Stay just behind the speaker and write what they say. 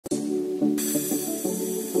Hey,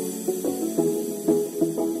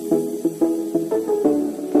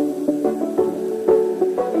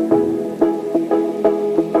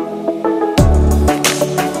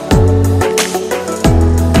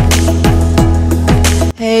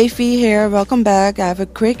 Fee here, welcome back. I have a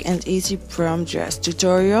quick and easy prom dress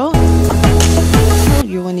tutorial.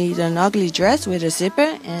 You will need an ugly dress with a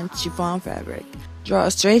zipper and chiffon fabric. Draw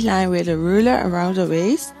a straight line with a ruler around the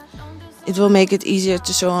waist. It will make it easier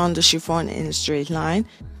to sew on the chiffon in a straight line.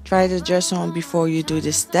 Try the dress on before you do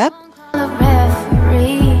this step. Cause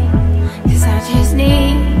I just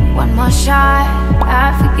need one more shot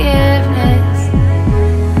at forgiveness.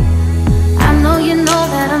 I know you know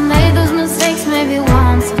that I made those mistakes maybe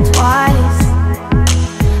once or twice.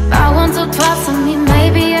 By once or twice I mean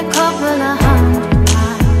maybe a couple of hundred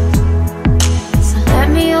times. So let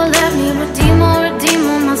me redeem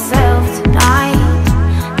on myself tonight.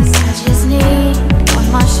 Cause I just need one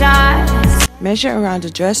more shot. Measure around the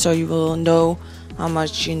dress so you will know how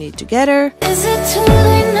much you need together. Is it too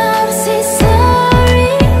late now to say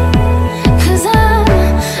sorry? Cause I'm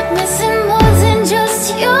missing more than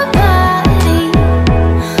just your body.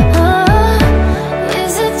 Oh,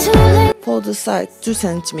 is it too late? Fold the side 2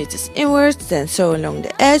 centimeters inwards, then sew along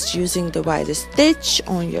the edge using the widest stitch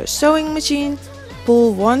on your sewing machine.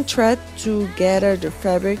 Pull one thread to gather the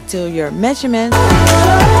fabric till your measurement.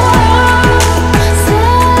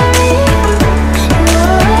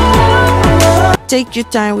 Take your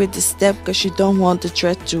time with this step because you don't want the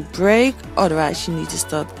thread to break, otherwise you need to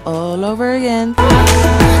start all over again.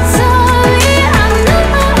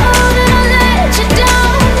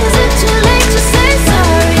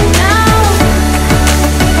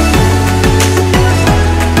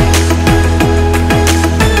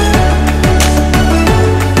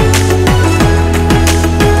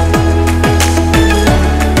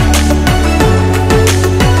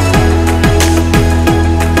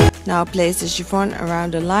 Now place the chiffon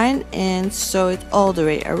around the line and sew it all the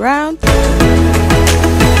way around.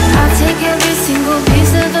 I'll take every single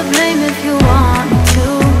piece of the blame if you want me to.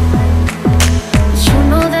 But you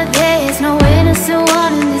know that there is no innocent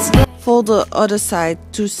one in this game. Fold the other side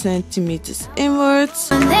 2 centimeters inwards.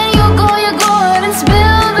 And then you go ahead and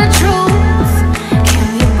spill the truth. Can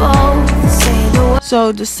we both say the word?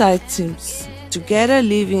 Sew the side seams together,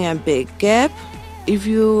 leaving a big gap. If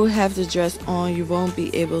you have the dress on, you won't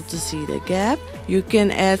be able to see the gap. You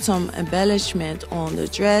can add some embellishment on the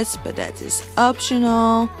dress, but that is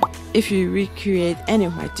optional. If you recreate any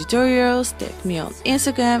of my tutorials, tag me on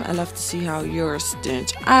Instagram. I love to see how yours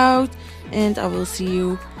turns out. And I will see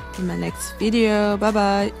you in my next video. Bye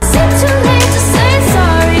bye. Is it too late to say sorry?